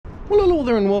Well, hello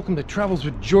there and welcome to Travels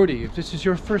with Geordie. If this is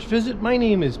your first visit, my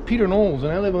name is Peter Knowles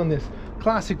and I live on this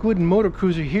classic wooden motor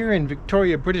cruiser here in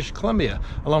Victoria, British Columbia,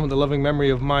 along with the loving memory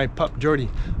of my pup Geordie,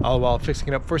 all while fixing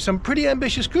it up for some pretty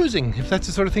ambitious cruising. If that's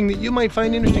the sort of thing that you might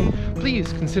find interesting,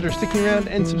 please consider sticking around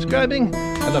and subscribing.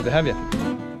 I'd love to have you.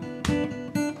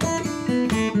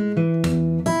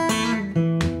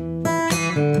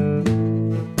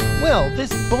 Well,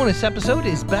 this bonus episode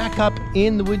is back up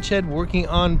in the woodshed working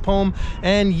on Poem,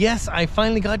 and yes, I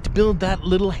finally got to build that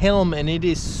little Helm and it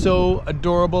is so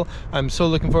adorable. I'm so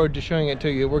looking forward to showing it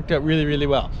to you. It worked out really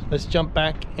well. Let's jump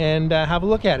back and have a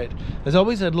look at it. As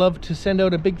always, I'd love to send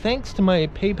out a big thanks to my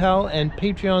PayPal and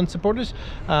Patreon supporters.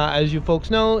 As you folks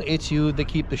know, it's you that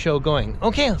keep the show going.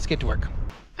 Okay, let's get to work.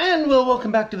 And well,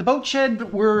 welcome back to the boat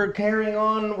shed. We're carrying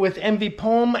on with MV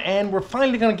Poem and we're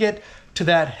finally going to get to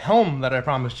that Helm that I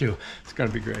promised you. It's gonna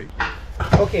be great.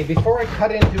 Okay, before I cut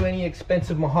into any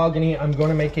expensive mahogany, I'm going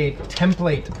to make a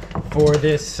template for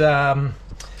this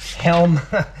Helm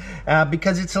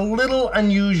because it's a little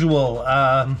unusual.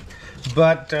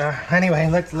 But anyway,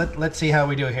 let's see how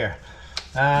we do here.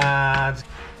 And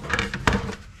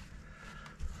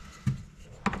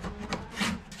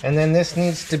then this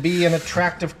needs to be an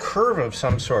attractive curve of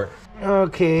some sort.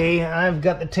 Okay, I've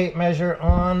got the tape measure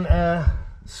on.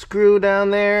 Screw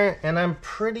down there, and I'm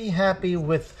pretty happy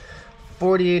with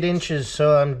 48 inches,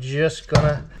 so I'm just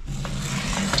gonna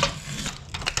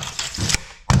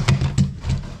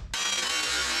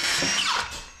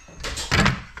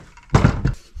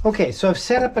okay, so I've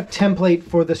set up a template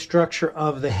for the structure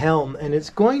of the Helm, and it's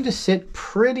going to sit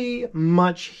pretty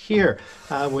much here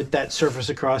with that surface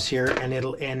across here, and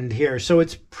it'll end here. So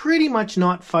it's pretty much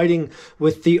not fighting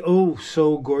with the oh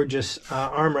so gorgeous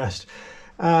armrest.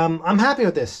 I'm happy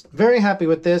with this, very happy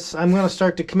with this. I'm going to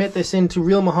start to commit this into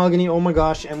real mahogany, oh my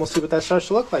gosh, and we'll see what that starts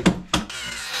to look like.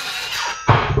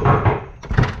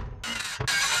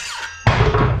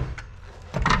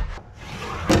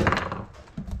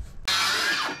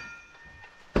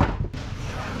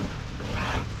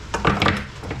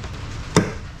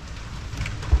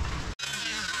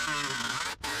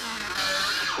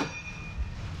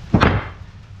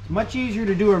 Much easier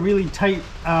to do a really tight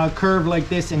curve like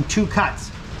this in two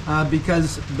cuts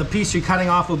because the piece you're cutting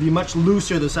off will be much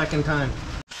looser the second time.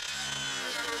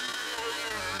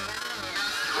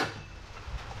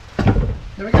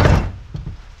 There we go.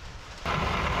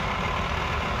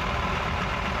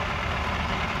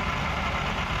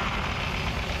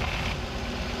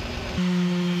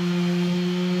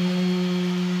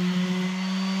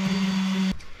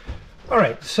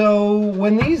 Alright, so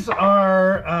when these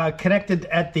are connected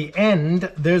at the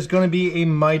end, there's going to be a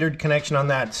mitered connection on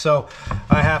that. So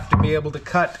I have to be able to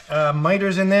cut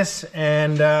miters in this,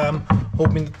 and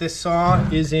hoping that this saw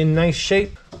is in nice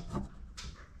shape.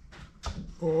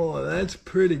 Oh, that's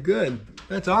pretty good.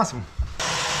 That's awesome.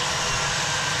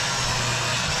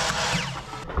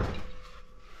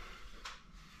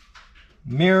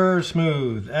 Mirror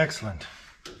smooth, excellent.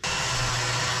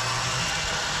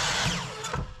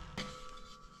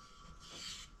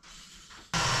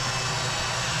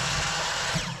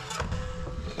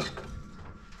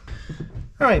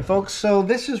 All right, folks, so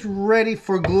this is ready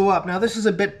for glue up. Now, this is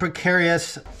a bit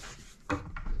precarious.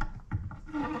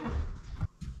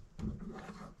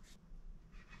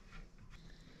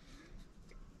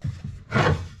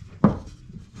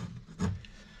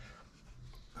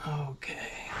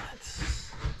 Okay,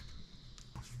 let's...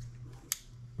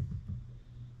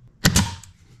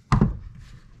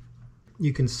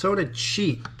 You can sort of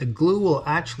cheat. The glue will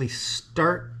actually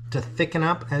start to thicken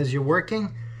up as you're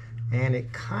working, and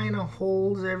it kind of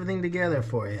holds everything together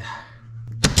for you.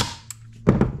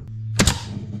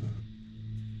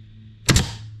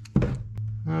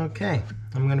 Okay,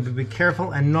 I'm going to be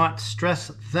careful and not stress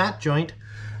that joint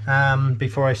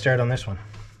before I start on this one.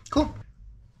 Cool.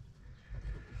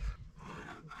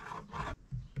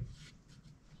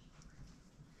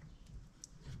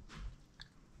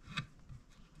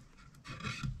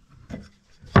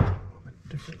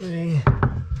 Differently.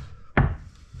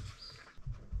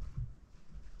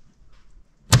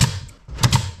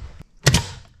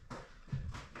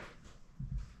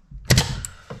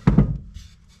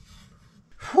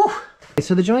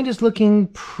 So the joint is looking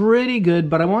pretty good,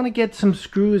 but I want to get some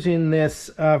screws in this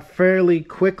fairly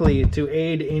quickly to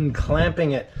aid in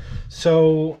clamping it.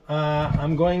 So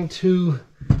I'm going to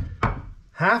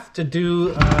have to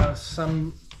do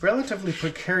some relatively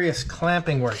precarious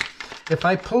clamping work. If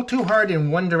I pull too hard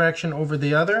in one direction over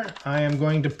the other, I am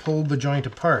going to pull the joint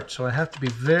apart. So I have to be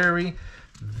very,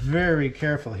 very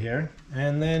careful here.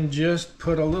 And then just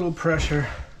put a little pressure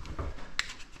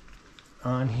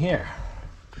on here.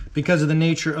 because of the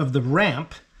nature of the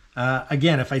ramp.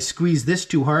 Again, if I squeeze this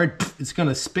too hard, it's going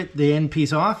to spit the end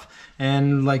piece off,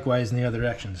 and likewise in the other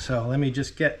direction. So let me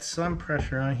just get some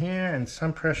pressure on here and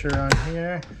some pressure on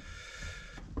here,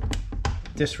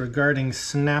 disregarding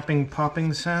snapping,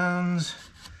 popping sounds.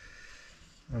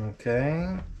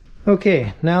 Okay.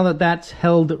 Okay, now that that's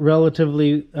held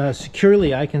relatively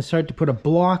securely, I can start to put a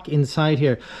block inside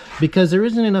here, because there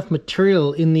isn't enough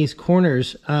material in these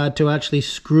corners to actually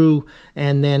screw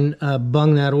and then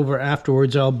bung that over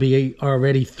afterwards. I'll be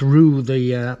already through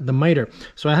the miter.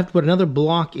 So I have to put another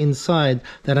block inside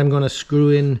that I'm going to screw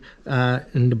in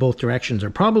into both directions, or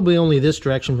probably only this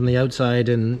direction from the outside,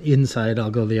 and inside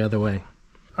I'll go the other way.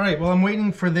 All right, well, I'm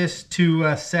waiting for this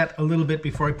to set a little bit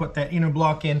before I put that inner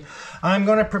block in. I'm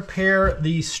going to prepare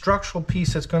the structural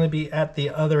piece that's going to be at the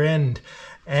other end.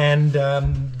 And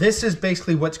this is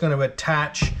basically what's going to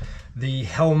attach the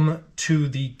helm to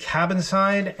the cabin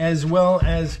side, as well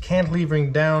as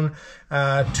cantilevering down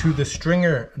to the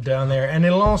stringer down there. And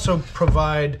it'll also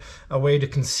provide a way to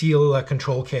conceal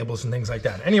control cables and things like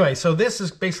that. Anyway, so this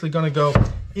is basically going to go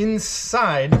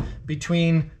inside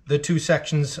between the two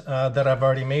sections that I've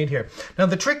already made here. Now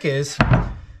the trick is,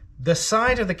 the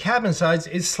side of the cabin sides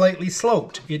is slightly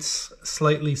sloped. It's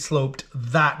slightly sloped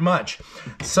that much.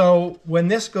 So when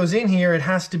this goes in here, it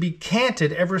has to be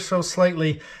canted ever so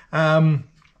slightly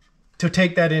to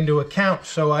take that into account.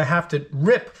 So I have to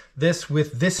rip this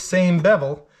with this same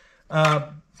bevel,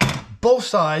 both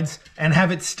sides, and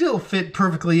have it still fit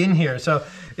perfectly in here. So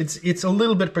it's a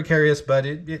little bit precarious, but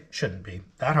it shouldn't be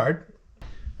that hard.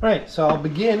 All right, so I'll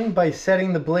begin by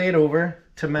setting the blade over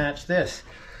to match this.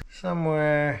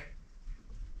 Somewhere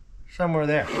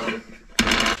there.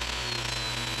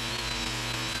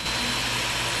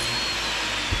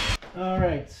 All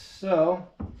right, so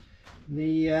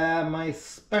the my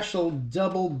special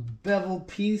double bevel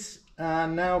piece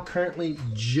now currently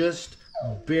just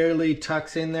barely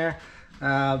tucks in there.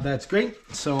 That's great.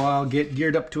 So I'll get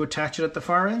geared up to attach it at the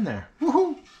far end there.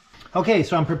 Woohoo! Okay,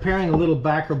 so I'm preparing a little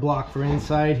backer block for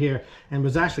inside here, and it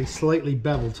was actually slightly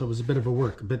beveled, so it was a bit of a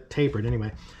work, a bit tapered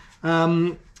anyway.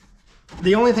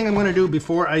 The only thing I'm going to do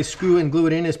before I screw and glue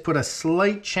it in is put a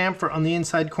slight chamfer on the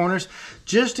inside corners,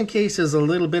 just in case there's a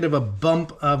little bit of a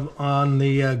bump on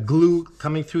the glue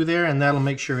coming through there, and that'll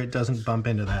make sure it doesn't bump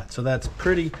into that. So that's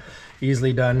pretty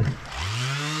easily done.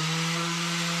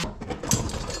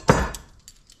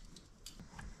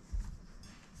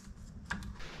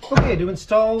 Okay, to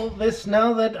install this,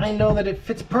 now that I know that it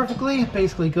fits perfectly, it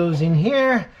basically goes in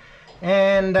here.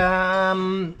 And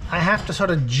I have to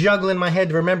sort of juggle in my head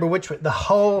to remember which way.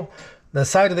 The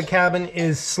side of the cabin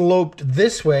is sloped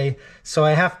this way, so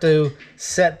I have to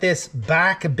set this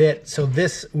back a bit so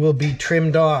this will be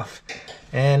trimmed off.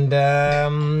 And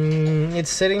it's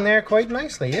sitting there quite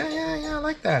nicely. Yeah, I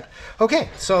like that. Okay,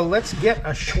 so let's get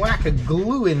a schwack of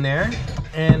glue in there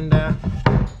and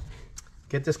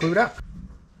get this glued up.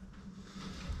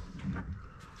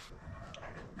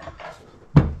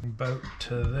 About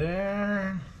to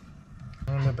there,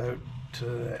 and about to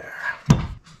there.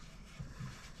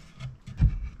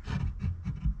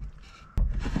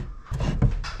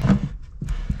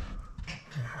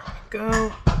 There we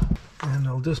go. And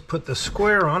I'll just put the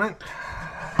square on it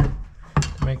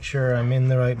to make sure I'm in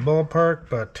the right ballpark,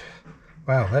 but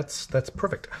wow, that's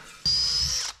perfect.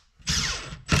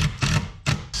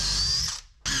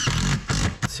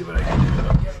 Let's see what I can do that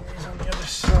I'm getting these on the other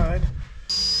side.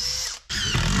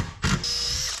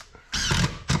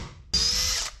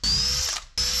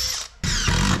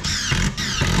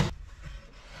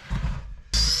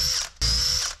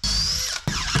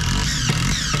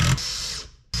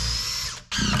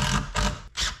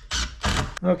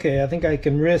 Okay, I think I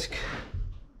can risk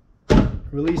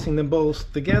releasing them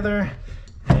both together,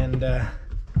 and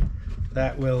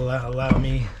that will allow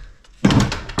me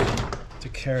to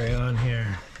carry on here.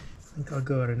 I think I'll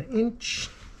go at 1 inch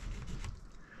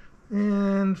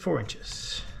and 4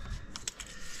 inches.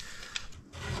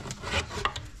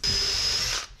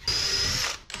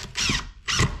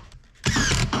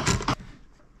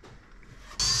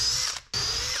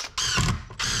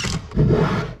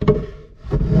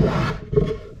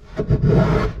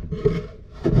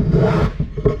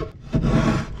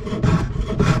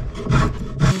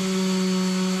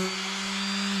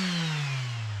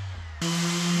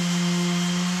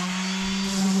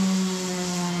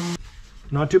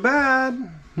 Not too bad,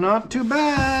 not too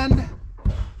bad,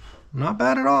 not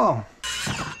bad at all.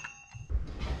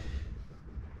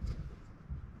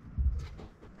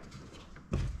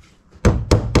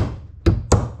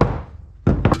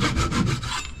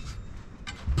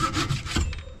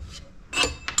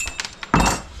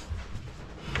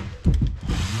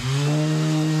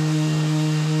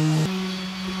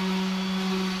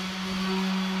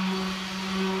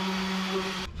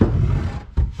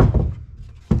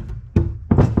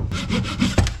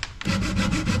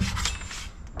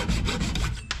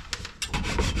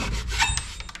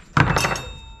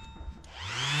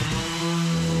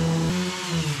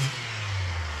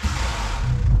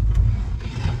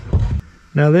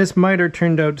 Now this miter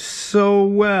turned out so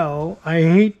well. I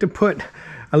hate to put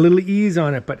a little ease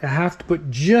on it, but I have to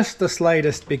put just the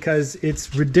slightest because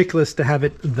it's ridiculous to have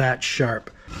it that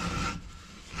sharp.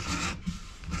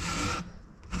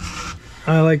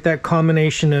 I like that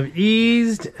combination of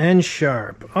eased and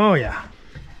sharp. Oh yeah.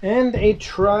 And a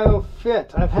trial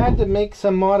fit. I've had to make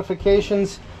some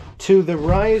modifications to the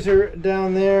riser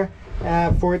down there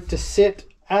for it to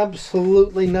sit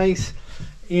absolutely nice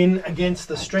in against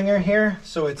the stringer here.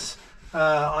 So it's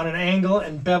on an angle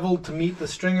and beveled to meet the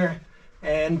stringer,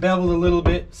 and beveled a little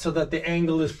bit so that the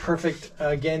angle is perfect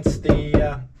against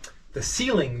the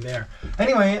ceiling there.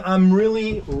 Anyway, I'm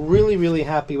really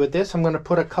happy with this. I'm going to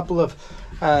put a couple of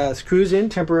screws in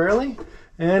temporarily,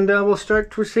 and we'll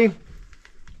start to see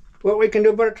what we can do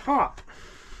about a top.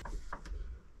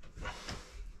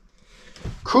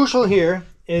 Crucial here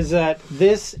is that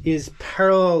this is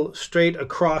parallel straight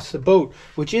across the boat,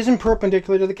 which isn't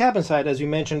perpendicular to the cabin side, as we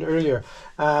mentioned earlier.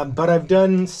 But I've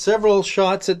done several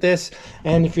shots at this,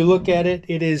 and if you look at it,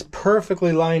 it is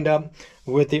perfectly lined up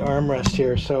with the armrest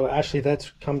here. So actually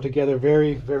that's come together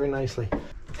very nicely.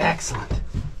 Excellent.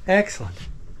 Excellent.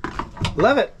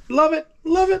 Love it. Love it.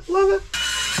 Love it. Love it.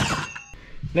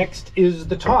 Next is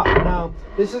the top. Now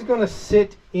this is going to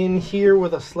sit in here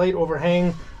with a slight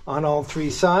overhang on all three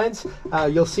sides.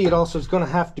 You'll see it also is going to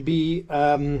have to be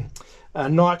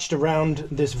notched around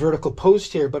this vertical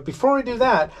post here. But before I do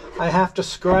that, I have to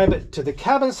scribe it to the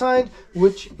cabin side,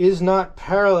 which is not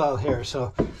parallel here.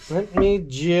 So let me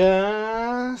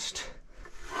just...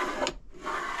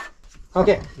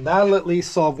 Okay, that'll at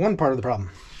least solve one part of the problem.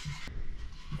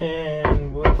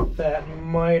 And with that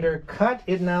miter cut,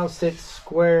 it now sits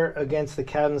square against the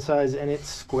cabin sides, and it's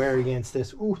square against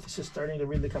this. Ooh, this is starting to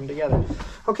really come together.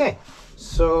 Okay,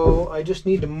 so I just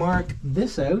need to mark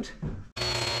this out.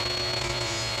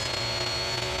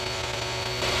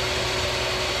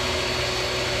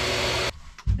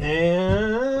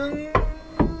 And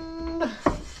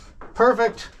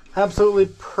perfect. Absolutely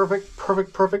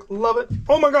perfect. Love it.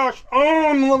 Oh my gosh. Oh,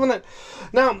 I'm loving it.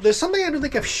 Now, there's something I don't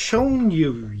think I've shown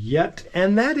you yet,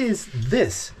 and that is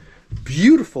this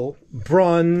beautiful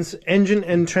bronze engine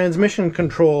and transmission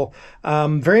control.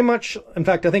 Very much, in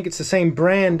fact, I think it's the same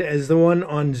brand as the one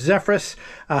on Zephyrus.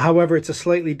 However, it's a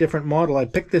slightly different model. I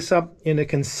picked this up in a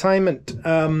consignment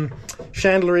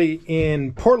chandlery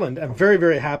in Portland. I'm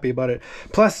very happy about it.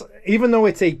 Plus, even though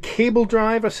it's a cable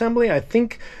drive assembly, I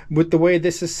think with the way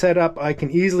this is set up, I can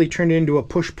easily turn it into a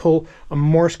push-pull, a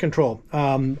Morse control,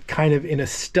 kind of in a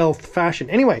stealth fashion.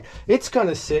 Anyway, it's going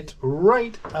to sit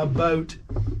right about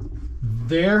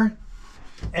there,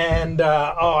 and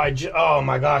oh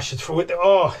my gosh, it's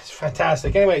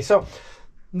fantastic. Anyway, so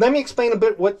let me explain a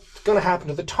bit what's going to happen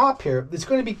to the top here. It's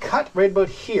going to be cut right about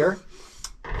here,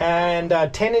 and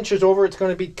 10 inches over it's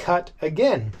going to be cut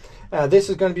again. This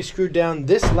is going to be screwed down.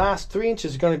 This last 3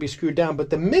 inches is going to be screwed down, but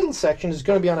the middle section is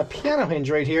going to be on a piano hinge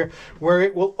right here, where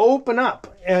it will open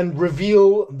up and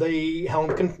reveal the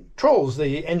Helm controls,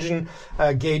 the engine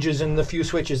gauges, and the few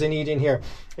switches I need in here.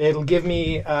 It'll give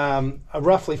me a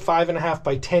roughly 5.5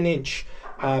 by 10 inch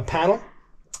panel.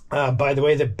 By the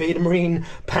way, the Betamarine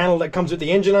panel that comes with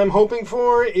the engine I'm hoping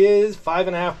for is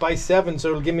 5.5 by 7, so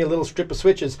it'll give me a little strip of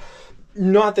switches.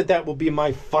 Not that that will be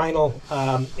my final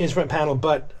instrument panel,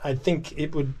 but I think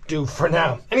it would do for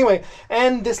now. Anyway,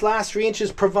 and this last 3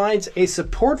 inches provides a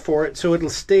support for it, so it'll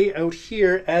stay out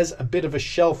here as a bit of a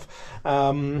shelf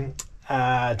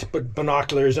to put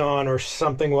binoculars on or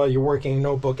something while you're working a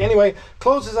notebook. Anyway,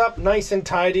 closes up nice and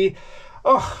tidy.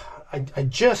 Oh, I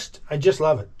just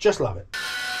love it. Just love it.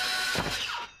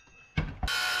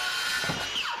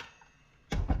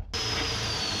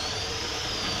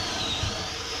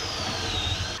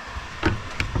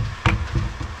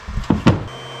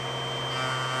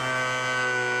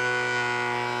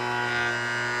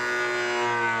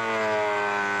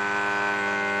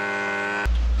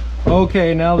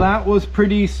 Okay, now that was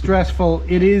pretty stressful.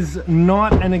 It is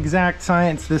not an exact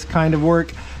science, this kind of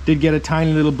work. Did get a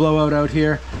tiny little blowout out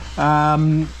here,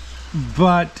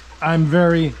 but I'm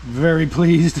very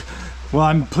pleased. Well,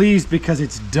 I'm pleased because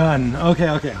it's done.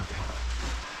 Okay.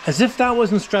 As if that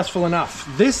wasn't stressful enough,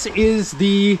 this is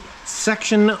the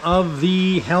section of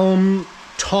the Helm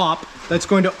top that's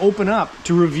going to open up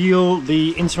to reveal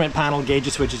the instrument panel,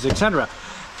 gauges, switches, etc.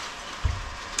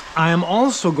 I am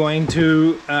also going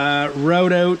to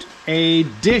route out a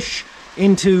dish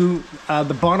into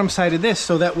the bottom side of this,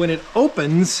 so that when it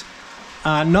opens,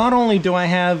 not only do I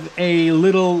have a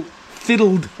little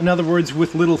fiddled, in other words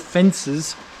with little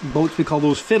fences, boats we call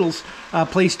those fiddles,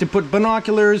 place to put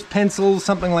binoculars, pencils,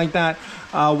 something like that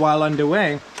while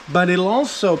underway, but it'll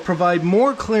also provide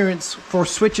more clearance for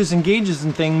switches and gauges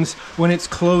and things when it's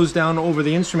closed down over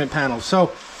the instrument panel.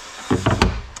 So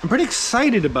I'm pretty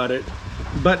excited about it,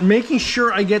 but making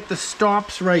sure I get the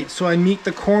stops right so I meet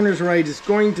the corners right is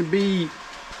going to be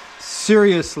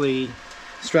seriously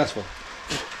stressful.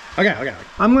 Okay.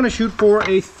 I'm gonna shoot for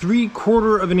a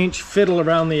 3/4 of an inch fiddle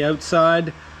around the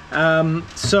outside.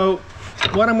 So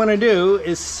what I'm gonna do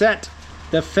is set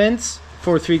the fence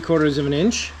for 3/4 of an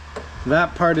inch.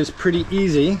 That part is pretty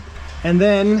easy. And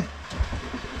then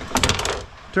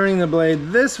turning the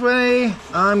blade this way,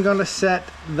 I'm gonna set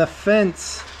the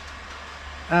fence.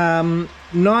 I'm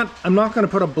not gonna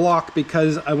put a block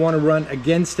because I wanna run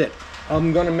against it.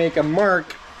 I'm gonna make a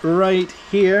mark right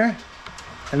here,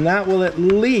 and that will at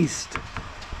least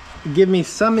give me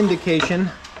some indication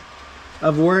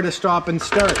of where to stop and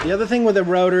start. The other thing with a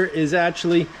router is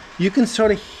actually you can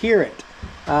sort of hear it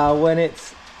when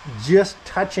it's just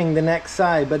touching the next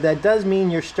side, but that does mean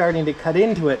you're starting to cut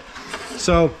into it.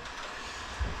 So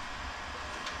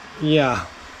yeah.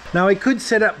 Now I could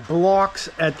set up blocks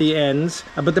at the ends,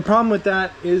 but the problem with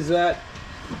that is that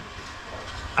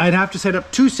I'd have to set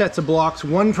up 2 sets of blocks,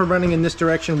 one for running in this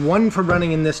direction, one for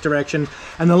running in this direction,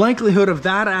 and the likelihood of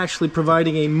that actually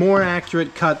providing a more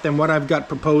accurate cut than what I've got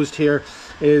proposed here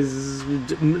is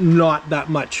not that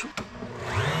much.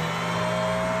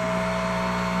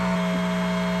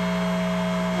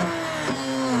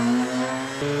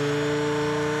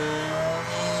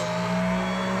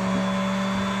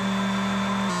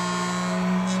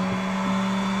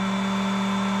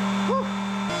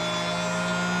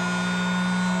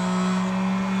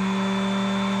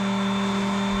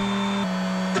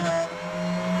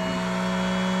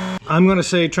 I'm going to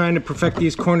say trying to perfect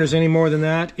these corners any more than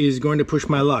that is going to push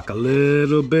my luck. A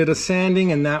little bit of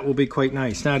sanding and that will be quite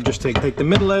nice. Now just take the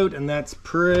middle out and that's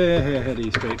pretty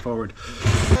straightforward.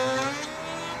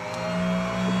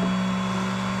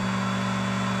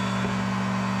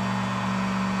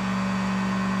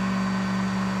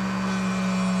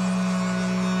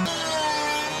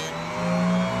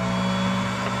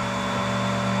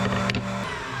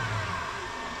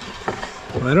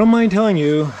 Well, I don't mind telling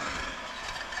you,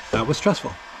 that was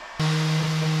stressful.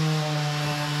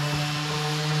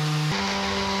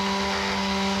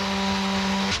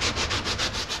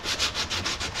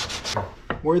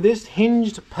 Where this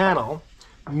hinged panel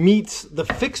meets the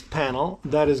fixed panel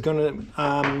that is going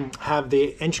to have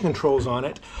the engine controls on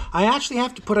it, I actually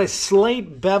have to put a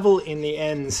slight bevel in the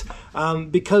ends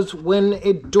because when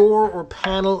a door or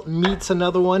panel meets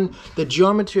another one, the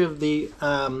geometry of the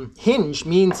hinge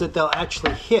means that they'll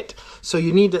actually hit. So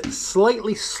you need to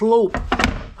slightly slope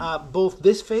both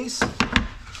this face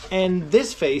and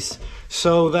this face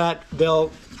so that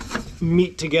they'll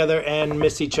meet together and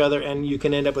miss each other and you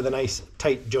can end up with a nice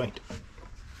tight joint.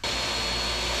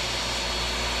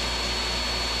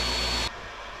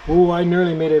 Oh, I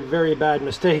nearly made a very bad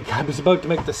mistake. I was about to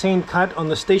make the same cut on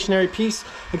the stationary piece,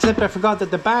 except I forgot that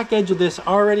the back edge of this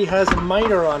already has a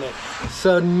miter on it.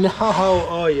 So now,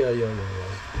 oh yeah.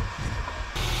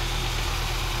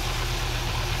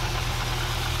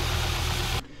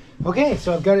 Okay,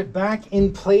 so I've got it back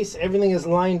in place. Everything is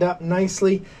lined up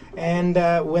nicely. And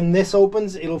when this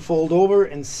opens, it'll fold over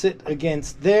and sit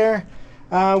against there.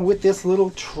 With this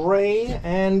little tray,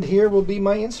 and here will be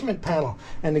my instrument panel.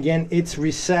 And again, it's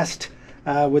recessed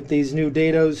with these new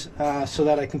dados so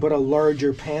that I can put a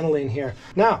larger panel in here.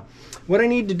 Now, what I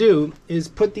need to do is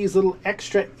put these little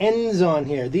extra ends on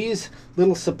here. These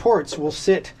little supports will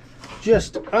sit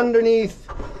just underneath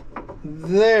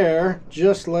there,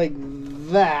 just like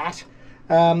that,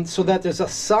 so that there's a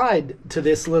side to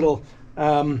this little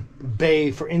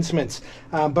bay for instruments,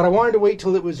 but I wanted to wait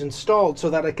till it was installed so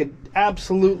that I could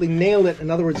absolutely nail it. In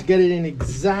other words, get it in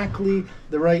exactly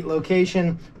the right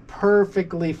location,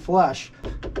 perfectly flush.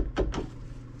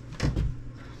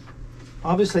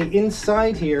 Obviously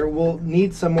inside here we'll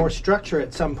need some more structure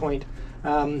at some point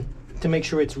to make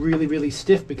sure it's really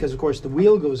stiff, because of course the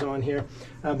wheel goes on here,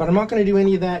 but I'm not going to do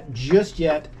any of that just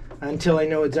yet until I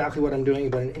know exactly what I'm doing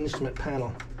about an instrument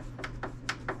panel.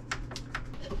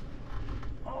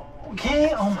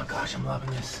 Okay, oh my gosh, I'm loving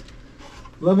this.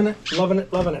 Loving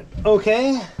it.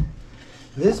 Okay,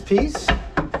 this piece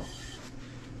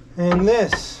and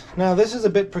this. Now this is a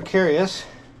bit precarious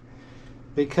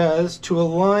because to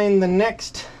align the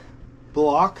next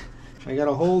block, I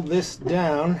gotta hold this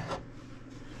down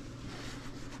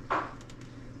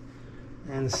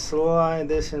and slide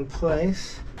this in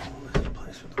place. Hold this in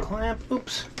place with the clamp,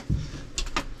 oops.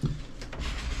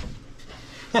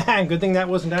 Good thing that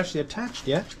wasn't actually attached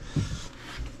yet.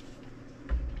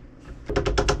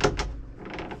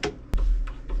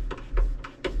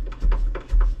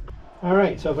 All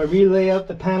right, so if I relay out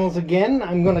the panels again,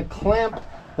 I'm going to clamp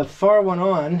the far one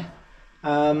on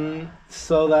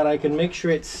so that I can make sure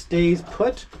it stays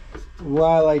put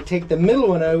while I take the middle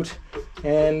one out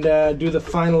and do the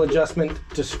final adjustment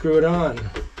to screw it on.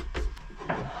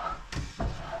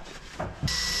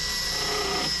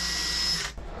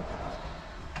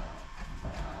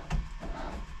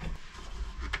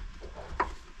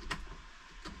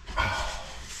 Oh,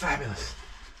 fabulous.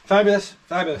 Fabulous,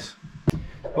 fabulous.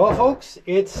 Well, folks,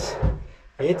 it's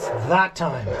that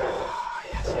time. Oh,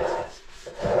 yes, yes,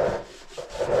 yes.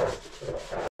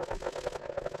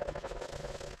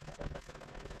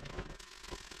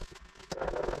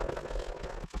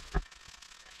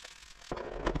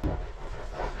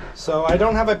 So I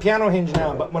don't have a piano hinge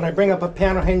now, but when I bring up a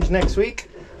piano hinge next week,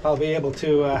 I'll be able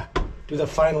to do the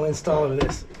final install of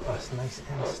this. Oh, it's nice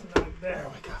and snug. There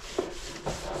we go.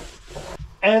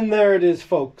 And there it is,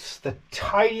 folks. The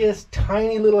tidiest,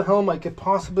 tiny little helm I could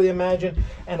possibly imagine,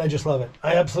 and I just love it.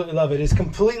 I absolutely love it. It's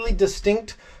completely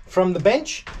distinct from the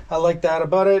bench. I like that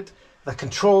about it. The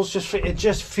controls it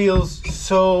just feels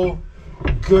so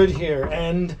good here,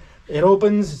 and it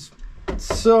opens.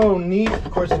 It's so neat.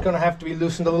 Of course, it's going to have to be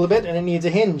loosened a little bit, and it needs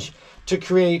a hinge to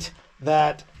create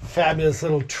that fabulous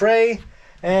little tray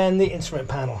and the instrument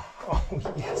panel. Oh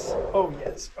yes, oh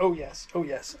yes, oh yes, oh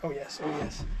yes, oh yes, oh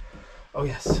yes. Oh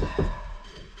yes.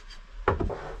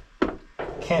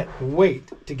 Can't wait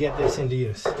to get this into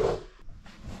use.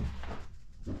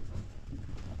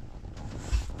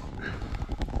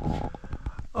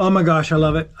 Oh my gosh, I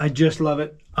love it. I just love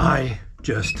it. I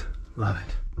just love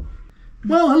it.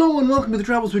 Well, hello and welcome to the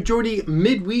Travels with Geordie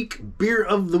midweek beer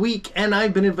of the week, and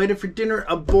I've been invited for dinner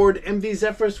aboard MV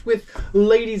Zephyrus with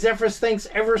Lady Zephyrus. Thanks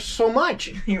ever so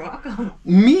much. You're welcome.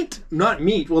 Not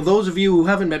meet. Well, those of you who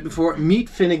haven't met before, meet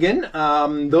Finnegan.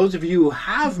 Those of you who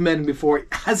have met him before,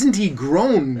 hasn't he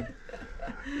grown?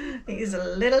 He's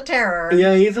a little terror.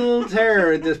 Yeah, he's a little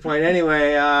terror at this point.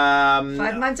 Anyway,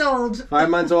 5 months old. 5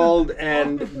 months old,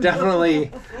 and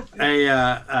definitely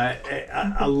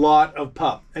a lot of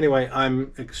pup. Anyway,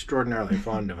 I'm extraordinarily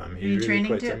fond of him. Are you really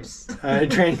training tips?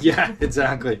 Yeah,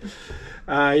 exactly.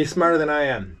 He's smarter than I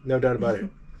am, no doubt about it.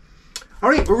 All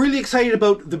right, we're really excited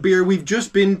about the beer. We've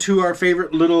just been to our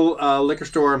favorite little liquor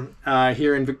store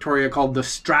here in Victoria called the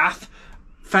Strath.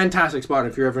 Fantastic spot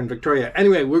if you're ever in Victoria.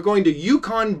 Anyway, we're going to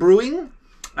Yukon Brewing,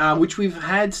 which we've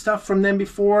had stuff from them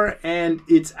before, and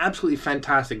it's absolutely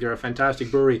fantastic. They're a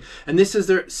fantastic brewery. And this is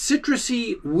their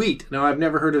citrusy wheat. Now, I've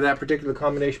never heard of that particular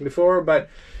combination before, but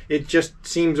it just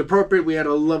seems appropriate. We had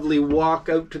a lovely walk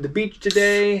out to the beach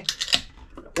today.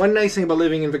 One nice thing about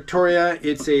living in Victoria,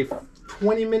 it's a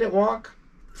 20-minute walk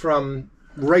from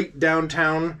right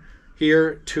downtown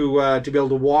here to be able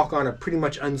to walk on a pretty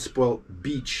much unspoilt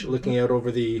beach looking out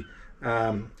over the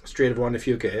Strait of Juan de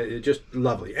Fuca. It's just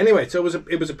lovely. Anyway, so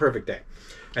it was a perfect day.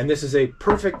 And this is a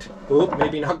perfect,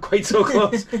 maybe not quite so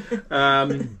close,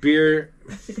 beer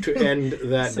to end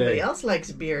that Somebody day. else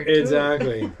likes beer, too.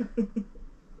 Exactly.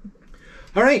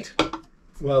 All right.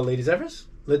 Well, Lady Zephyrus,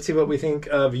 let's see what we think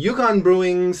of Yukon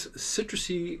Brewing's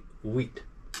citrusy wheat.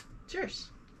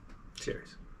 Cheers.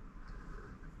 Cheers.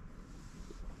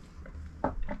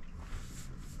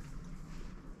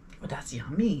 Oh, that's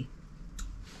yummy.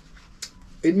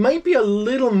 It might be a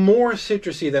little more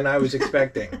citrusy than I was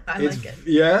expecting. I like it.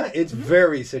 Yeah, it's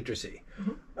very citrusy.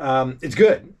 It's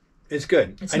good. It's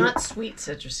good. It's not sweet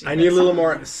citrusy. I need a little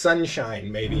more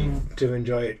sunshine, maybe, to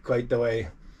enjoy it quite the way.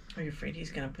 Are you afraid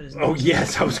he's going to put his Oh,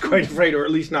 yes, I was quite afraid, or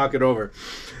at least knock it over.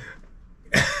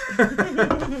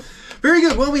 Very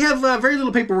good. Well, we have very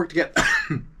little paperwork to get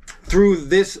through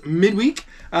this midweek.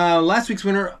 Last week's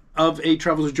winner of a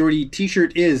Travels with Geordie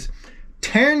t-shirt is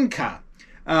Ternka.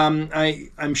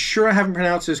 I'm sure I haven't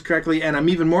pronounced this correctly, and I'm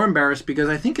even more embarrassed because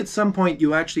I think at some point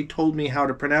you actually told me how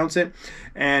to pronounce it,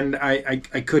 and I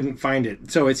couldn't find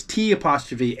it. So it's T''AIRN''KA.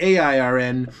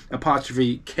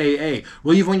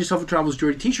 Well, you've won yourself a Travels with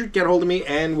Geordie t-shirt. Get a hold of me,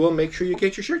 and we'll make sure you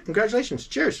get your shirt. Congratulations.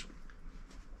 Cheers.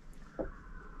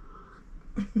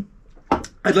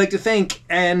 I'd like to thank,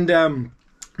 and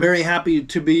very happy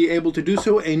to be able to do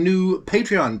so, a new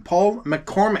Patreon, Paul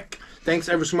McCormick. Thanks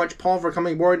ever so much, Paul, for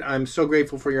coming aboard. I'm so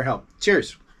grateful for your help.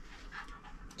 Cheers.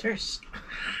 Cheers.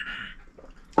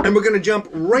 And we're going to jump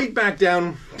right back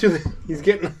down to the, he's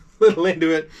getting a little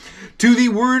into it, to the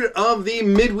word of the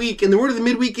midweek. And the word of the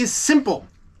midweek is simple.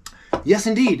 Yes,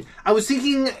 indeed. I was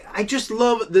thinking, I just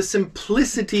love the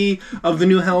simplicity of the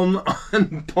new Helm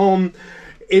on Palm.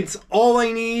 It's all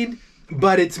I need.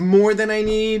 but it's more than I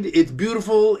need. It's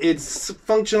beautiful. It's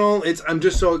functional. I'm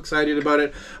just so excited about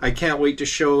it. I can't wait to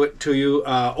show it to you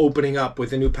opening up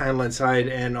with a new panel inside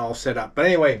and all set up. But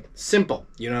anyway, simple.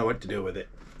 You know what to do with it.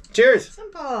 Cheers.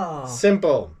 Simple.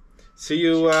 Simple. See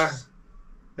you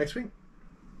next week.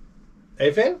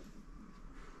 Hey, Finn?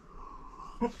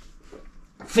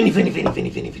 Finny.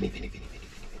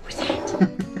 What's that?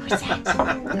 What's that?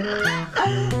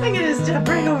 I'm gonna step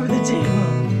right over the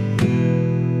table.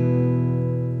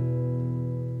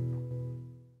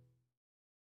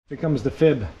 Here comes the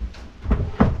fib.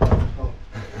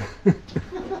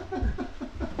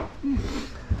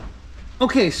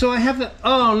 Okay, so I have the...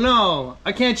 Oh no,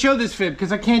 I can't show this fib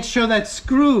because I can't show that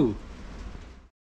screw.